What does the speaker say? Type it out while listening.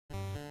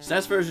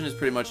SNES version is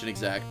pretty much an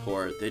exact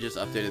port. They just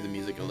updated the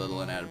music a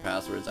little and added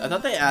passwords. I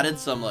thought they added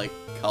some, like,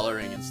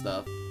 coloring and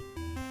stuff.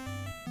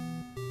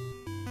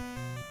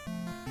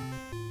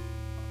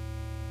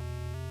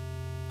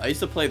 I used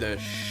to play the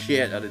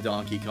shit out of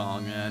Donkey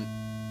Kong, man.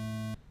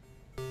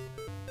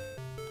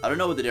 I don't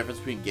know what the difference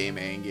between Game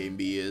A and Game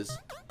B is.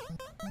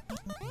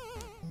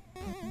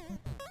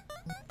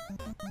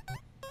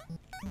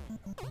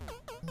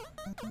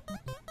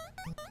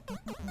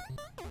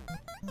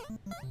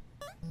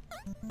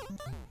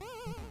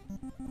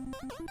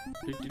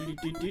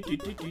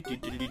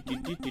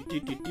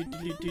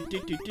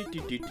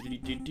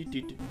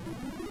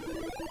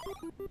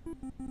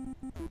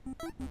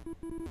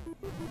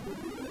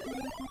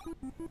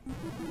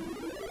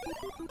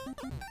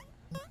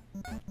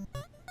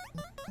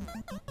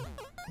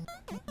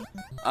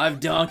 I've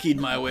donkeyed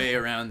my way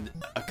around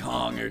a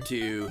Kong or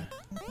two,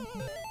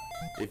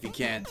 if you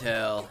can't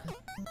tell.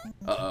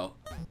 Uh-oh.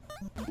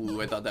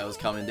 Ooh, I thought that was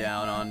coming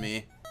down on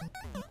me.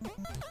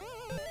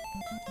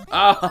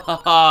 Ah ha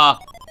ha ha!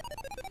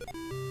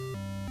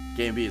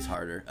 Game B is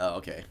harder. Oh,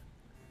 okay.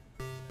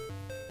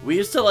 We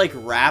used to, like,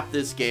 rap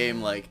this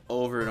game, like,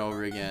 over and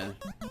over again.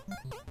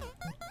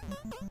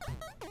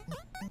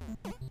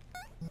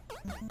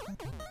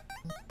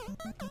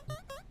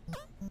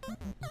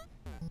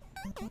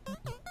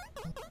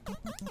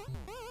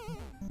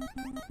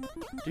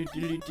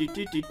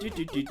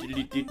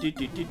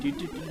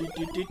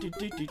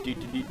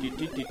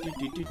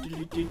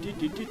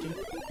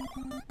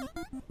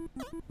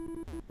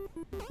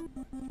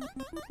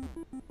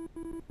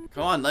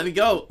 Come on, let me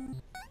go.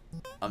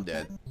 I'm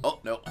dead. Oh,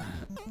 no.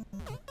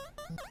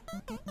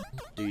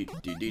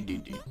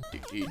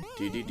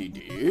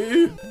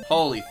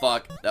 Holy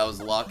fuck, that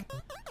was luck.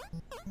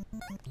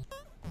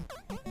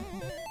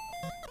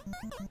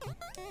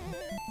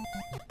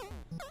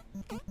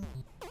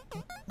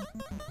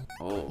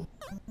 Oh,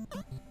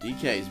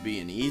 DK's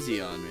being easy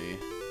on me.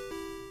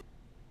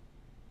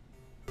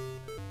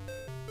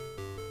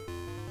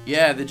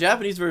 Yeah, the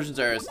Japanese versions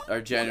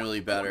are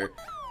genuinely better.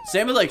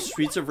 Same with, like,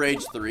 Streets of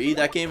Rage 3.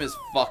 That game is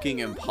fucking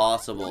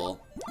impossible.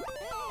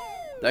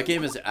 That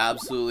game is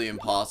absolutely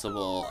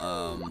impossible.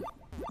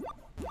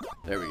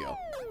 There we go.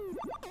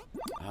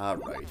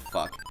 Alright,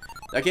 fuck.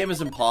 That game is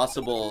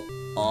impossible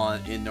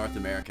in North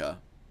America.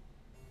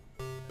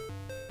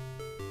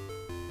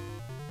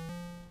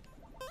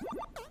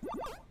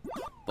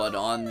 But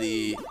on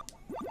the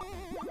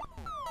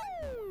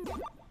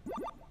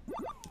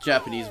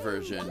Japanese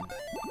version,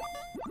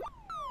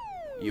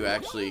 you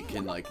actually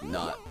can, like,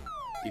 not...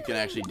 You can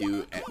actually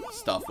do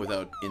stuff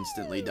without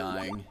instantly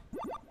dying.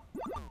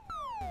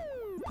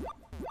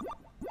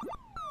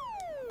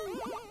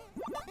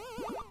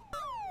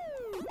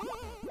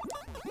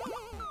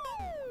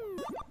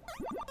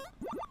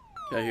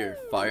 Okay, here,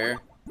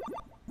 fire.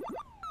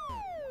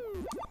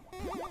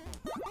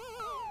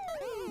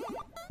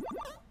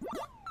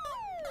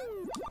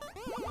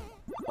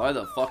 Why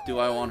the fuck do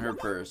I want her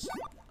purse?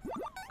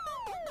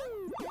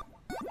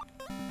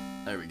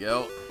 There we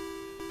go.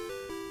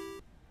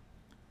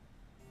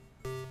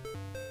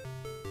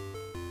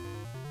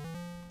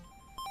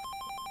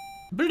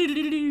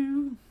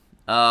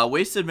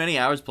 Wasted many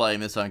hours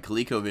playing this on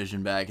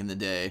ColecoVision back in the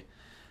day.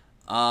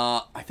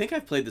 I think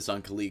I've played this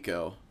on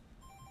Coleco.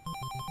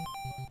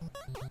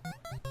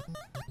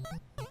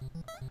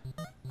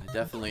 I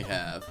definitely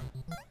have.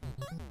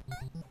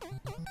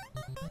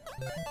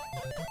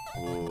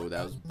 Oh,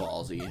 that was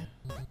ballsy.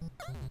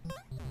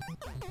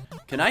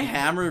 Can I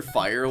hammer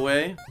fire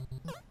away?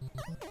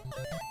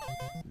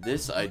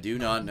 This I do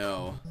not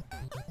know.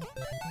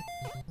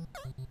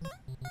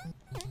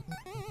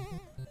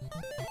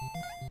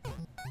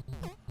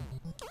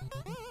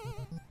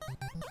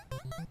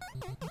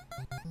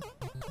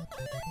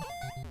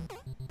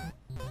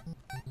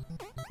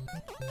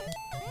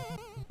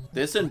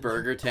 This and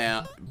Burger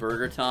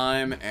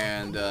Time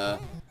and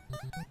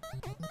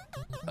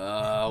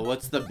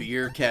what's the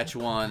beer catch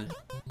one?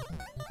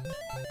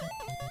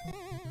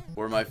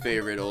 Were my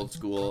favorite old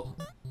school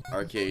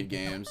arcade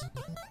games.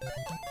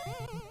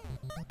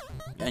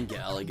 And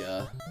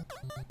Galaga.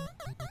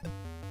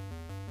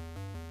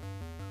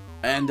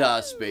 And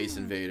Space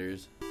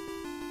Invaders.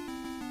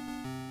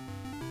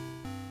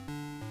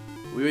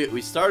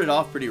 We started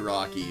off pretty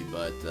rocky,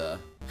 but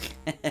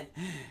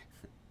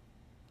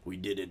we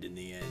did it in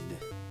the end.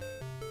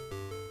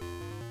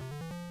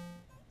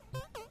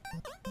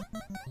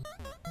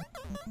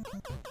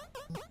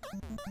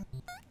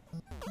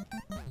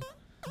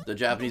 The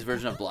Japanese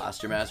version of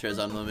Blaster Master has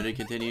unlimited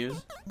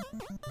continues.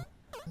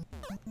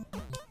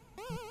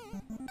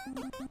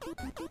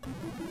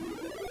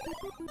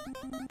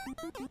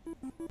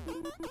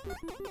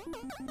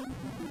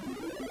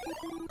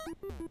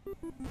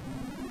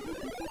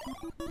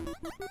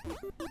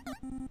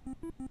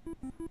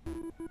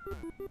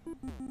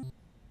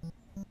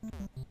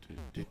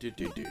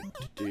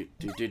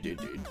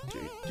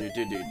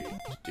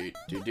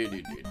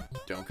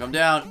 Don't come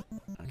down.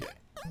 Okay.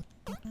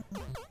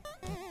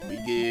 We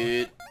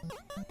good.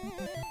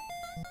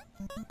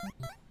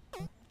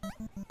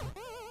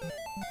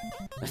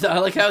 I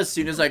like how as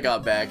soon as I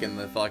got back in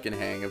the fucking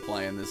hang of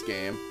playing this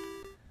game.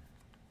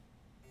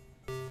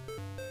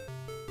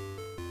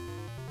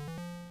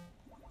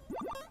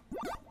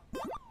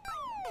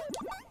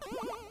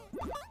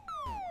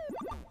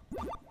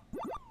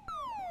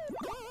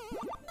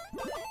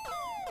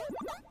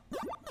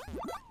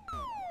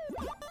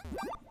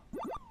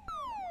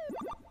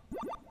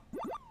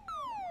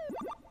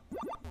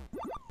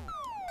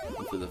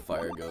 Hopefully the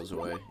fire goes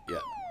away. Yeah.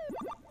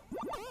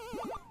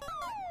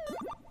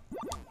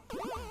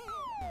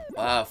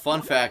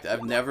 Fun fact,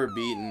 I've never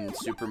beaten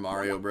Super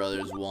Mario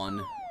Brothers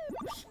 1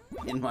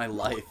 in my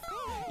life.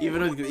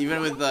 Even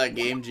with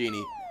Game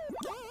Genie.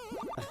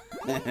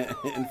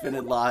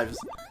 Infinite lives.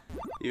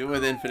 Even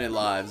with infinite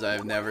lives,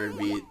 I've never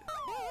beat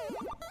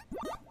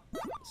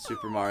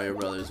Super Mario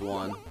Brothers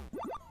 1.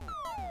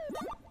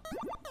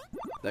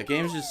 That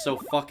game's just so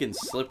fucking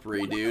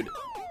slippery, dude.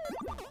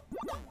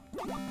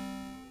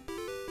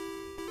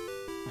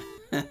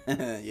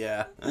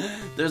 Yeah.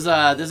 There's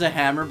a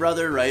Hammer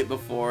Brother right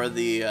before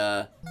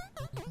the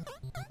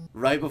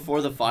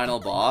final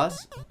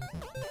boss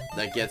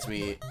that gets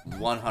me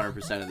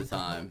 100% of the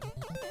time.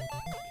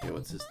 Okay,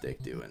 what's this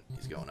dick doing?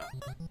 He's going up.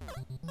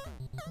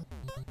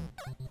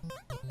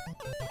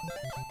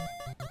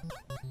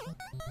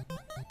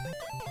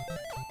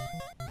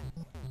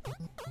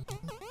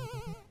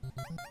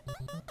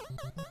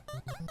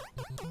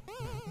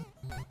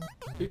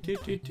 Toot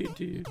toot toot toot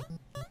toot.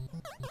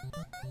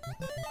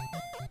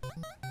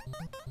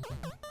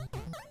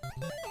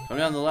 Come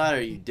down the ladder,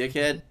 you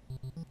dickhead.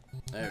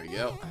 There we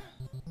go.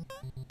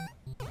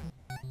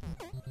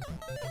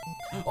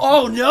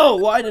 Oh no!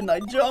 Why didn't I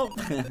jump?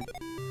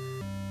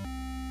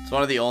 It's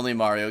one of the only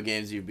Mario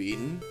games you've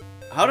beaten.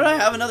 How did I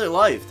have another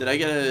life? Did I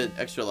get an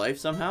extra life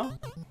somehow?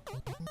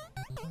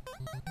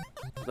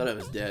 I thought I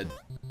was dead.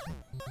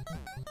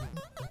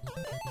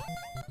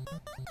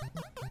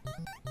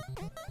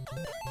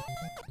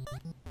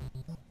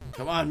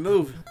 Come on,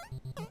 move!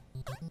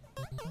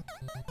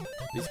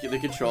 The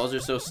controls are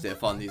so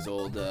stiff on these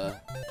old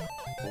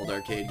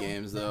arcade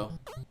games, though.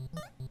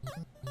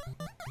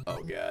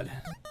 Oh god.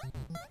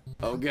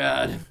 Oh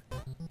god.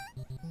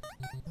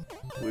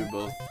 We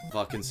both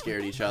fucking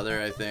scared each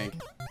other, I think.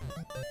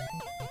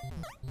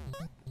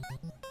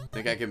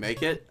 Think I can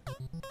make it?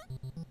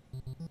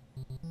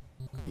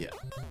 Yeah.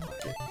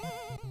 Okay.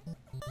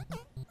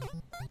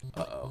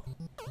 Uh-oh.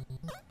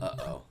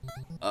 Uh-oh.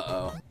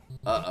 Uh-oh.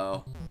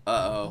 Uh-oh.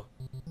 Uh-oh.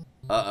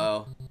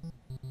 Uh-oh.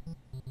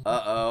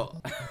 Uh-oh.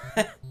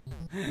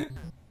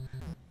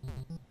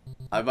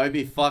 I might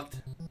be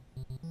fucked.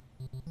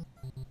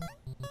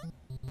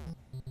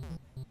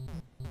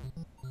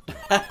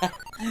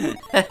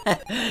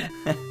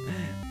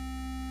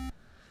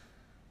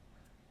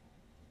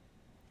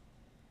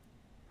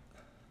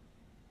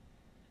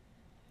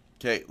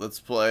 Okay, let's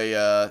play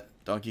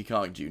Donkey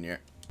Kong Jr.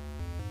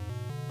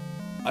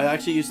 I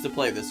actually used to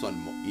play this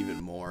one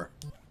even more.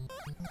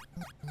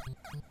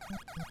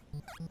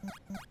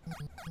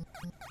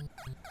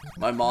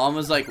 My mom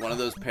was like one of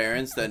those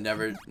parents that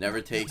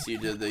never takes you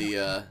to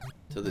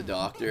the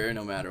doctor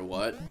no matter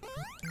what.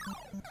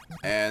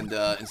 And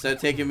instead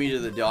of taking me to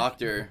the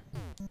doctor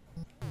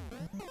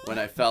when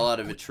I fell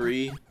out of a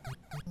tree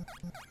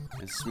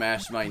and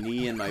smashed my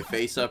knee and my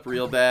face up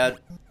real bad,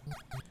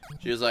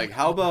 she was like,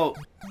 "How about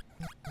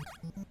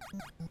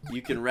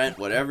you can rent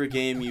whatever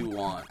game you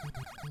want?"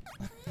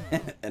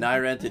 And I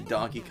rented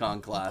Donkey Kong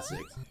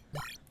Classics.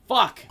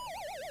 Fuck!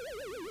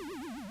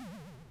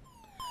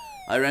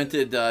 I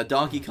rented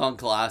Donkey Kong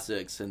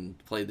Classics and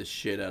played the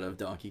shit out of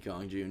Donkey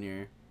Kong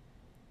Jr.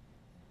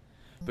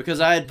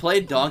 Because I had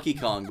played Donkey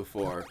Kong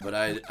before, but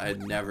I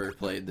had never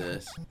played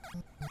this.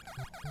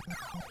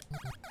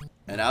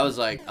 And I was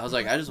like, I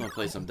just want to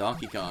play some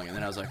Donkey Kong. And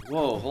then I was like,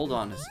 whoa, hold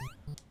on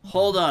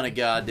a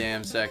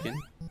goddamn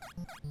second.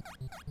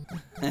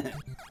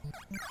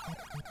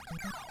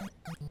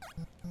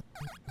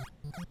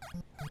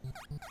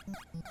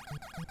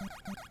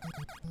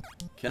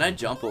 Can I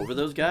jump over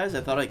those guys? I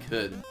thought I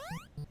could.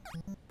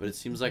 But it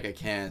seems like I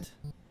can't.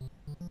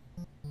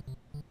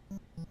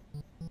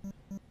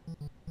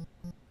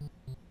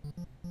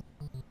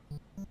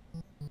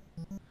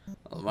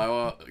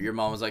 Your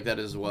mom was like that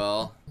as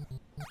well.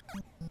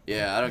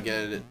 Yeah, I don't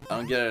get it. I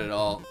don't get it at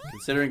all.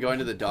 Considering going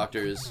to the doctor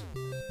is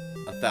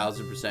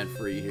 1000%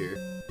 free here.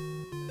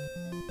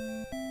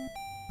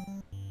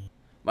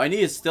 My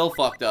knee is still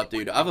fucked up,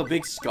 dude. I have a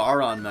big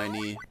scar on my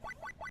knee.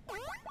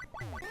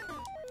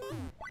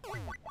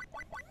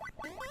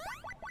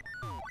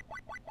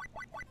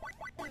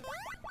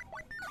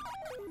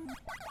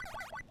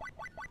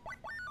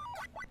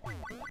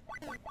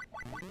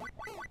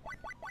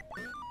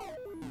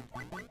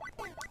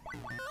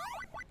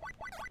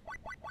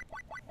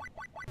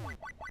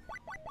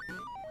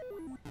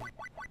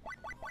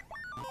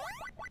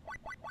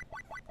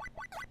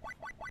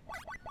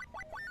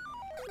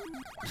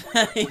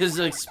 He was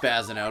like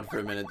spazzing out for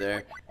a minute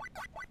there.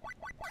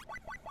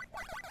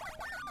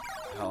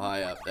 How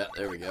high up? Yeah,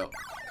 there we go.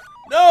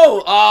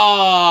 No!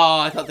 Oh,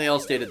 I thought they all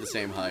stayed at the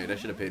same height. I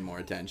should have paid more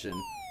attention.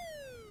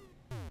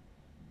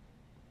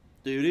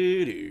 Do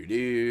do do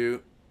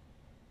do.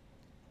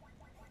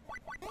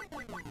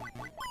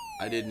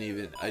 I didn't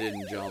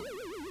jump.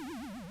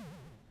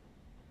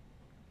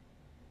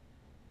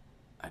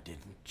 I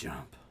didn't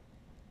jump.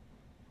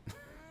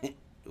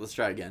 Let's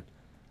try again.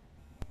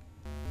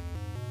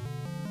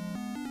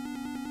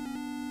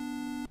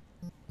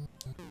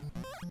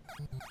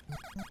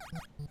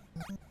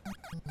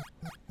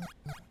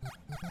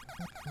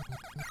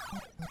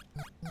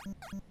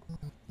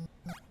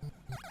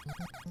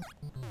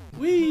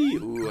 Whee!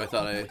 Ooh, I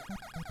thought I...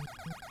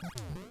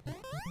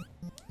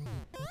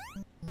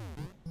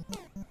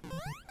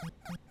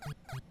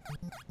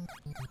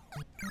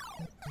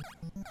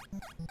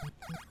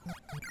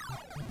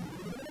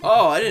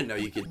 Oh, I didn't know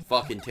you could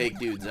fucking take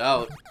dudes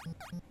out.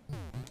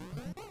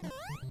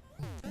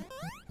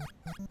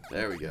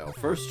 There we go.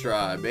 First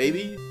try,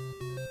 baby.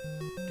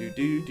 Do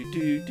do do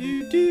do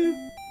do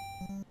do.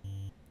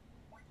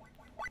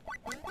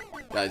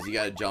 Guys, you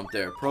gotta jump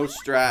there. Pro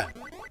strat.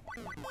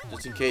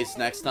 Just in case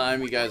next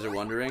time you guys are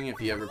wondering if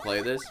you ever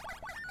play this.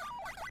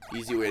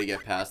 Easy way to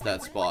get past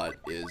that spot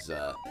is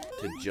to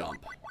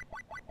jump.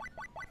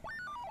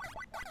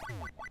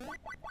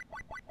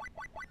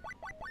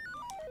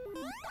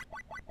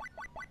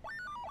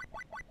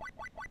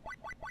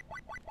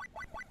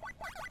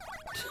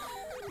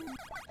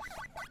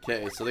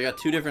 Okay, so they got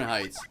two different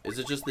heights. Is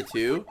it just the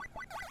two?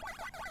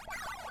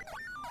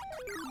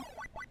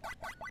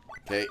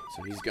 Okay,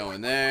 so he's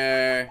going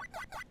there.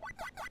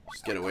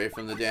 Just get away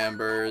from the damn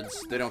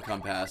birds. They don't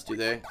come past, do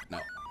they? No.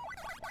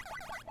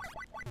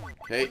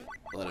 Okay,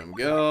 let him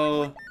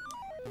go.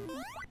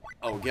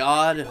 Oh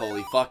god,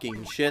 holy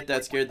fucking shit,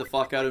 that scared the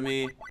fuck out of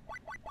me.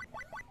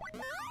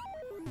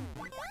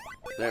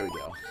 There we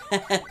go.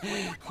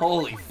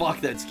 Holy fuck,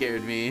 that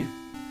scared me.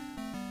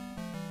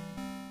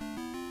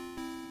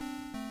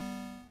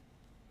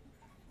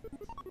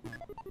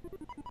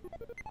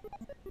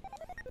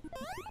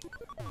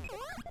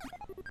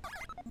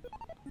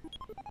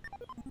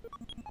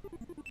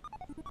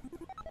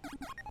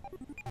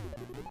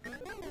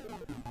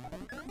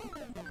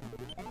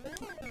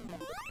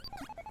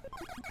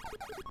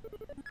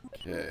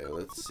 Okay,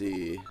 let's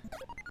see.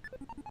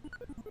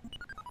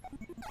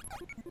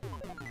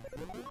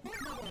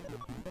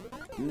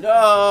 No!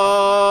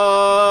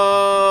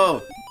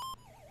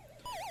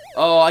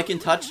 Oh, I can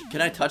touch...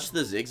 Can I touch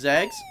the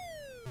zigzags?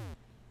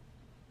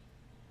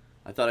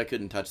 I thought I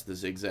couldn't touch the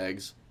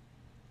zigzags.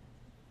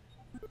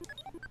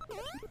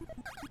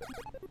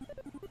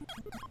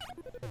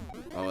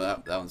 Oh,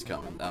 that one's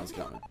coming. That one's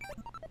coming.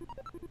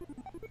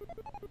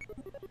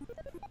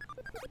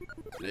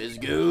 Let's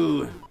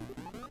go!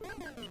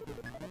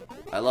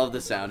 I love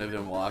the sound of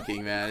him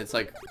walking, man. It's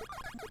like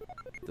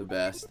the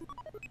best.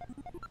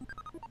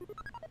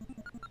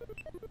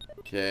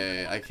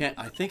 Okay, I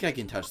think I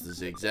can touch the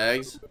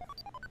zigzags.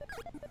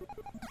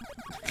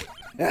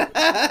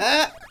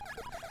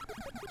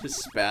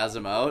 Just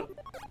spasm out.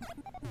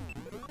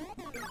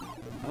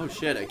 Oh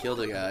shit, I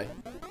killed a guy.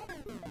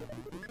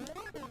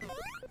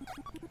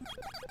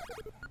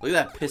 Look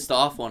at that pissed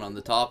off one on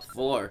the top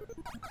floor.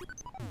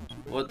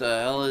 What the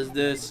hell is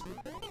this?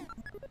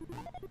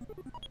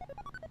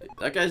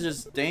 That guy's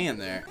just staying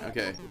there.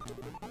 Okay.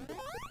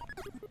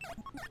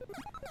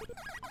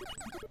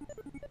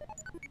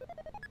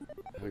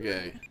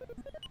 Okay.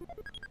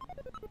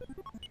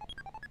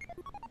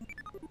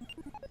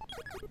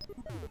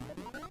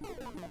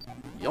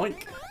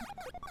 Yoink.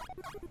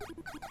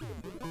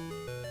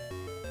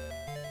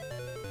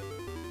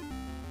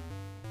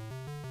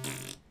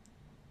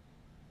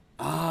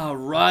 Ah,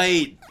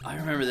 right. I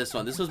remember this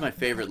one. This was my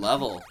favorite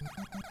level.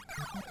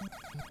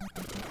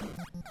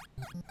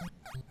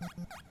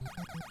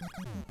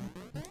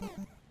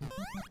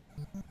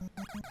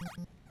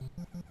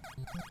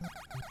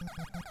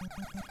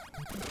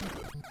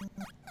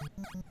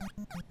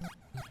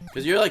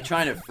 Because you're like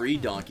trying to free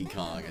Donkey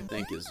Kong, I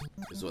think is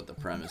what the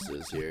premise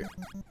is here.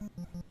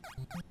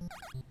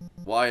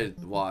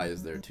 Why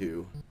is there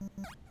two?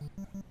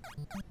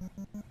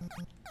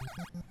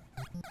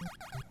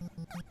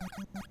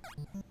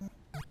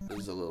 This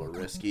is a little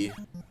risky.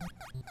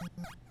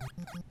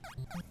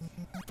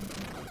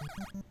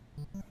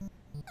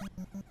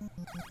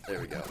 There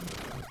we go.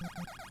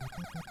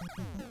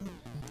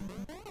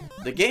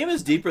 The game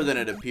is deeper than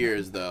it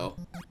appears, though.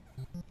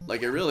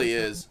 Like, it really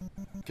is.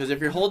 Because if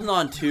you're holding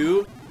on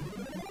two...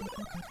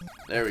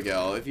 There we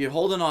go. If you're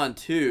holding on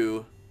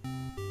two...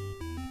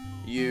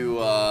 You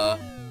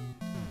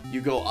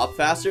go up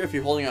faster. If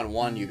you're holding on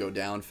one, you go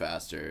down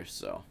faster,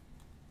 so...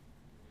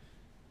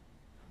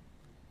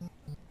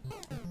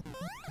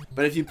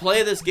 But if you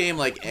play this game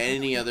like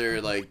any other,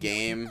 like,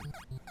 game...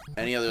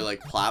 Any other,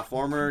 like,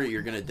 platformer,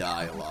 you're gonna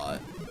die a lot.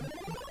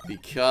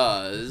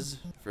 Because,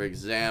 for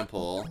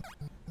example...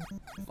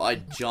 If I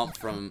jump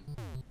from...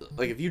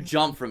 Like, if you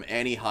jump from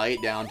any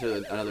height down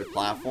to another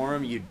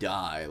platform, you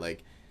die.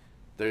 Like,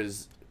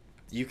 there's...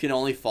 You can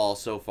only fall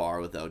so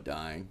far without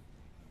dying.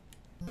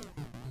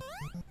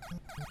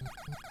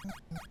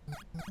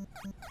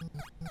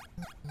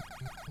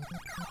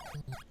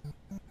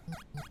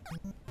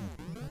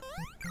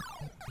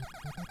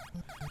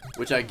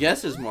 which I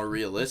guess is more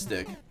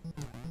realistic.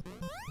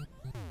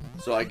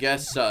 So I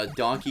guess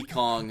Donkey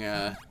Kong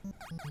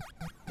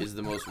is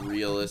the most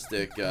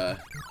realistic.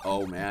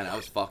 Oh man, I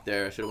was fucked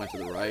there. I should have went to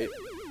the right.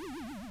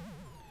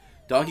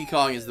 Donkey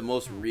Kong is the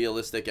most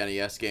realistic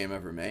NES game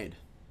ever made.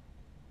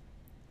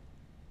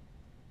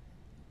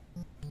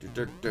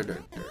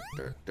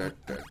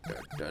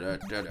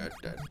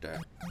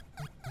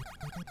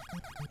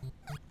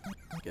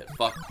 Get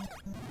fucked,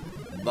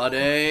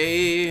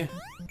 buddy.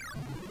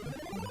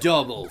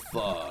 Double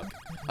fuck.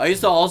 I used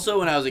to also,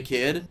 when I was a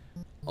kid,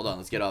 hold on,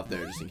 let's get off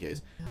there just in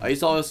case. I used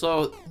to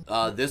also,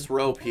 this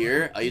rope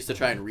here, I used to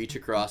try and reach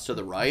across to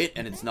the right,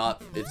 and it's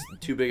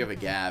too big of a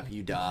gap,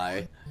 you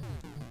die.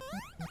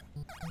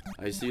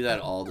 I used to do that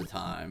all the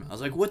time. I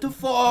was like, what the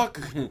fuck?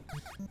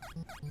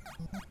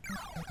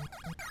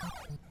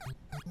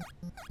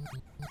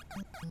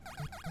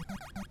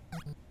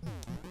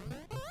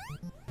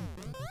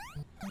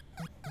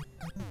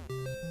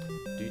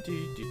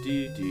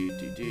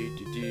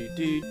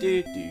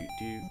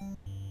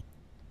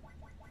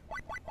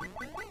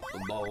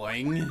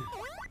 Boing.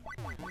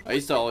 I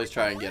used to always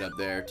try and get up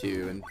there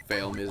too and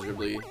fail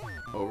miserably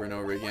over and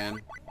over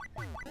again.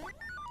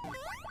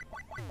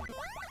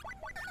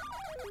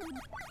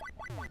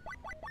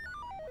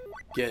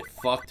 Get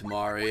fucked,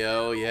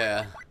 Mario,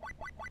 yeah.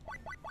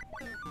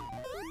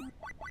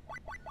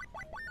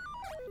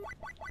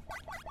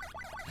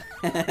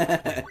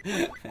 I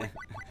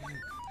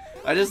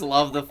just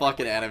love the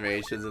fucking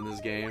animations in this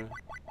game.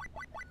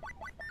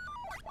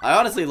 I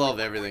honestly love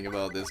everything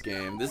about this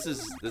game. This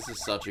is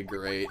such a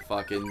great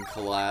fucking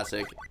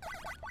classic.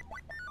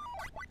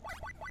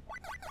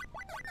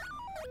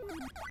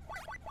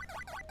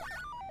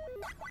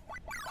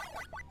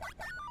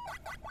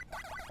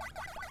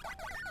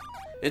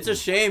 It's a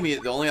shame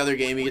the only other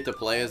game you get to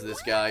play as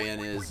this guy in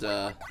is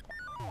I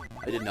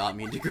did not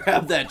mean to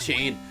grab that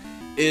chain.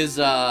 Is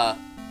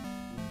Mario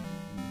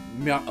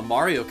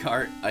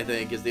Kart, I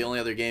think, is the only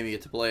other game you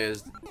get to play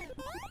as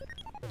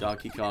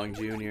Donkey Kong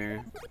Jr.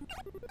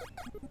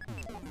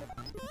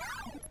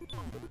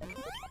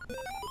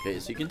 Okay,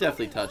 so you can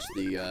definitely touch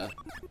the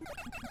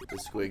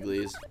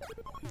squigglies.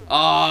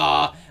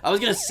 Ah, I was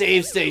gonna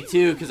save state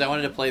too because I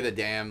wanted to play the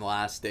damn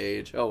last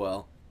stage. Oh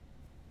well.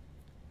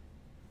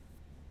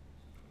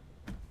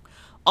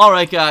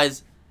 Alright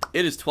guys,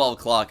 it is 12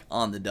 o'clock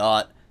on the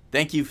dot.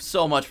 Thank you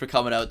so much for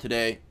coming out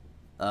today.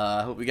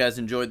 I hope you guys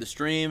enjoyed the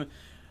stream.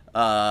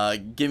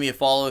 Give me a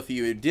follow if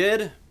you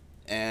did.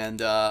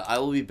 And I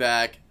will be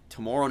back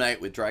tomorrow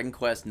night with Dragon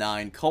Quest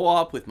IX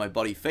co-op with my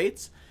buddy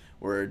Fates.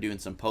 We're doing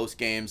some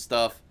post-game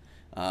stuff.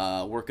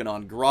 Working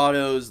on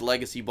grottos,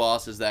 legacy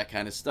bosses, that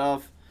kind of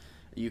stuff.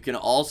 You can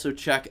also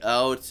check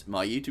out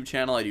my YouTube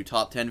channel. I do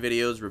top 10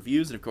 videos,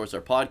 reviews, and of course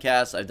our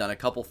podcast. I've done a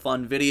couple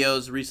fun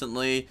videos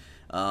recently.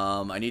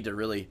 I need to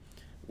really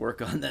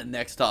work on that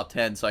next top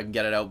 10 so I can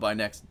get it out by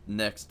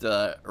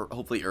or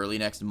hopefully early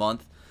next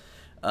month.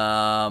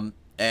 And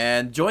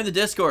join the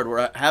Discord.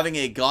 We're having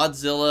a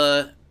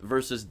Godzilla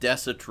versus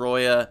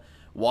Destroya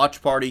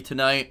watch party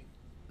tonight,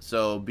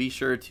 so be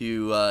sure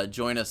to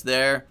join us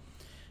there.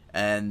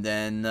 And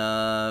then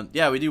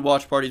yeah, we do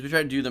watch parties. We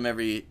try to do them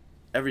every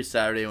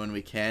Saturday when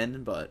we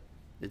can, but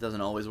it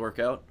doesn't always work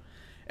out.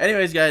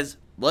 Anyways, guys,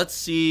 let's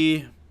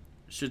see.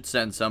 Should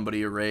send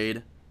somebody a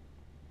raid.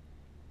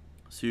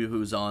 See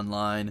who's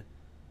online.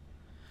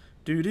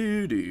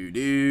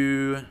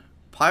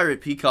 Pirate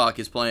Peacock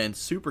is playing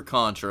Super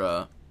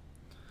Contra.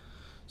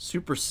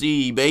 Super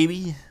C,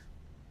 baby.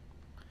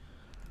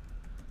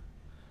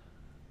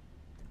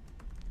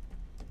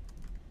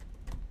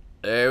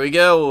 There we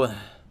go.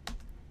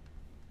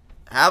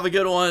 Have a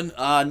good one.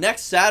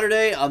 Next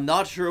Saturday, I'm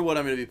not sure what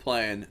I'm going to be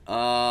playing.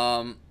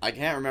 I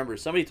can't remember.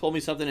 Somebody told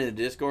me something in the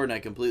Discord and I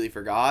completely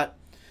forgot.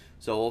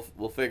 So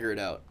we'll figure it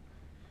out.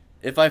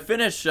 If I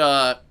finish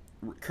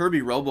Kirby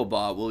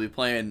Robobot, we'll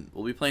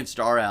be playing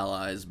Star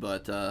Allies,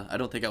 but I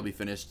don't think I'll be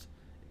finished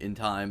in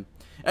time.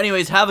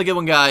 Anyways, have a good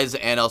one, guys,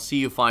 and I'll see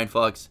you fine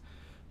fucks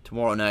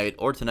tomorrow night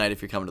or tonight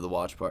if you're coming to the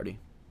watch party.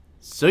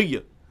 See ya.